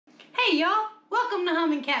Hey y'all, welcome to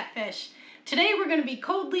Humming Catfish. Today we're going to be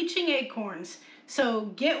cold leaching acorns. So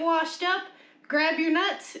get washed up, grab your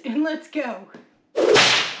nuts, and let's go.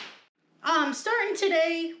 I'm starting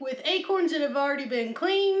today with acorns that have already been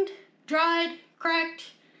cleaned, dried,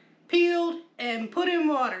 cracked, peeled, and put in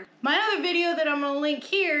water. My other video that I'm going to link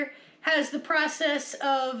here has the process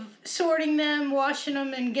of sorting them, washing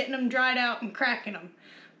them, and getting them dried out and cracking them.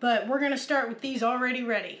 But we're going to start with these already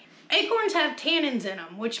ready. Acorns have tannins in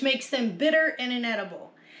them, which makes them bitter and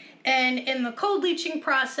inedible. And in the cold leaching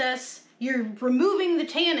process, you're removing the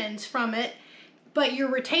tannins from it, but you're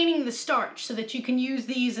retaining the starch so that you can use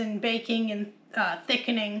these in baking and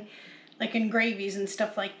thickening, like in gravies and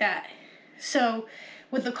stuff like that. So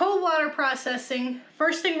with the cold water processing,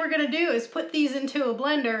 first thing we're going to do is put these into a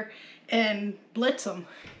blender and blitz them.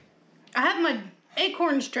 I have my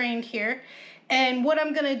acorns drained here, and what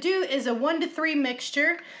I'm going to do is a 1 to 3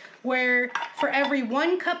 mixture, where for every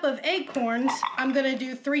 1 cup of acorns, I'm going to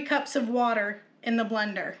do 3 cups of water in the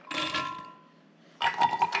blender.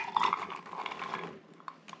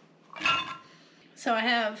 So I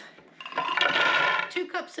have 2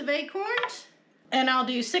 cups of acorns, and I'll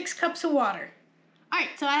do 6 cups of water. Alright,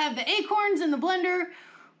 so I have the acorns in the blender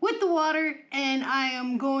with the water, and I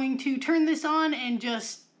am going to turn this on and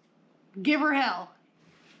just give her hell.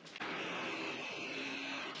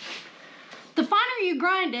 The finer you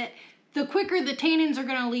grind it, the quicker the tannins are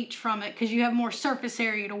going to leach from it because you have more surface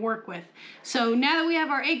area to work with. So now that we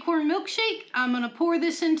have our acorn milkshake, I'm going to pour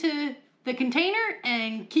this into the container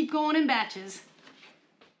and keep going in batches.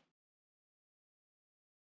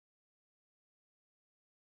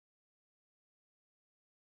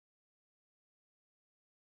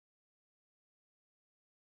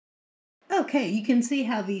 Okay, you can see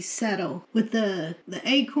how these settle with the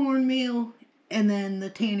acorn meal and then the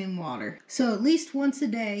tannin water. So at least once a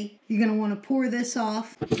day, you're going to want to pour this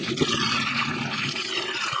off.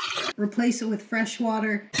 Replace it with fresh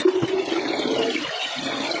water.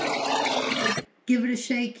 Give it a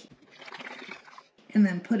shake. And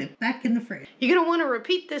then put it back in the fridge. You're going to want to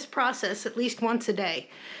repeat this process at least once a day.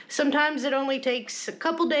 Sometimes it only takes a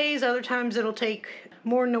couple days, other times it'll take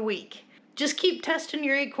more than a week. Just keep testing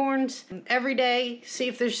your acorns every day, see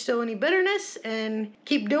if there's still any bitterness, and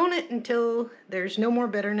keep doing it until there's no more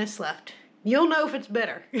bitterness left. You'll know if it's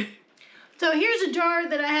bitter. So here's a jar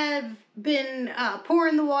that I have been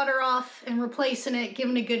pouring the water off and replacing it,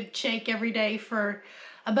 giving a good shake every day for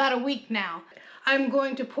about a week now. I'm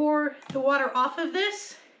going to pour the water off of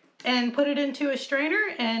this and put it into a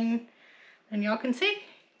strainer, and y'all can see.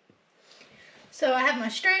 So I have my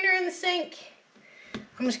strainer in the sink.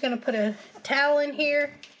 I'm just going to put a towel in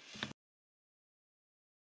here.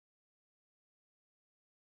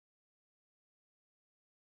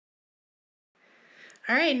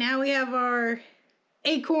 Alright, now we have our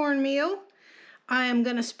acorn meal. I am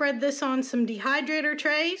going to spread this on some dehydrator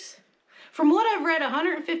trays. From what I've read,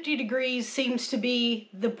 150 degrees seems to be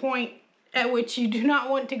the point at which you do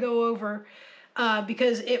not want to go over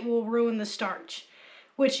because it will ruin the starch.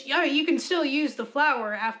 Which, you can still use the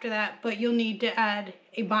flour after that, but you'll need to add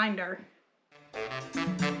a binder.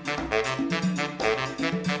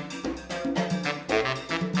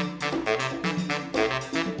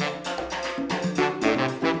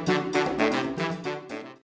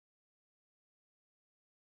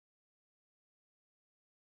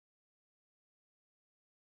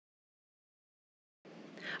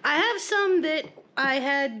 I have some that I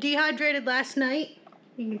had dehydrated last night.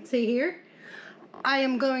 You can see here. I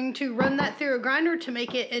am going to run that through a grinder to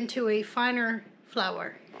make it into a finer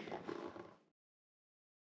flour.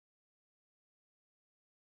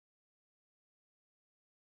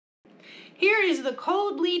 Here is the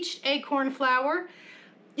cold leached acorn flour.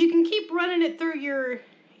 You can keep running it through your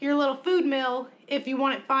little food mill if you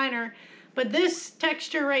want it finer, but this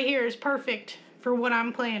texture right here is perfect for what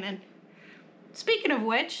I'm planning. Speaking of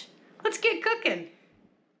which, let's get cooking.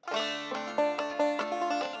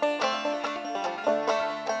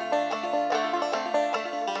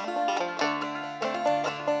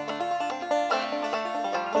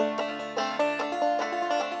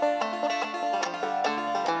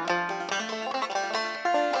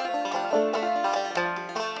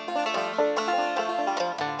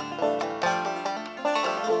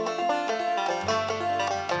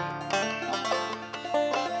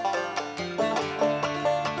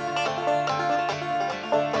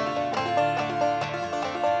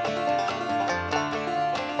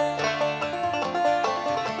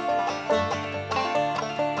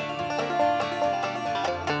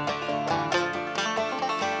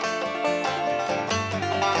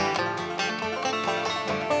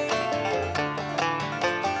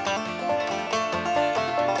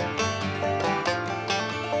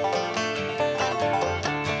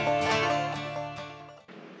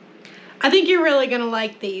 I think you're really gonna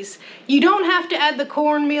like these. You don't have to add the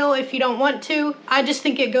cornmeal if you don't want to. I just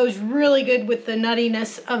think it goes really good with the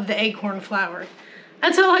nuttiness of the acorn flour.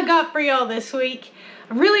 That's all I got for y'all this week.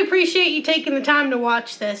 I really appreciate you taking the time to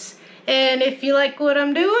watch this. And if you like what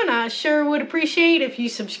I'm doing, I sure would appreciate if you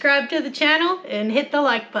subscribe to the channel and hit the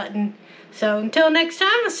like button. So until next time,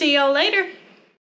 I'll see y'all later.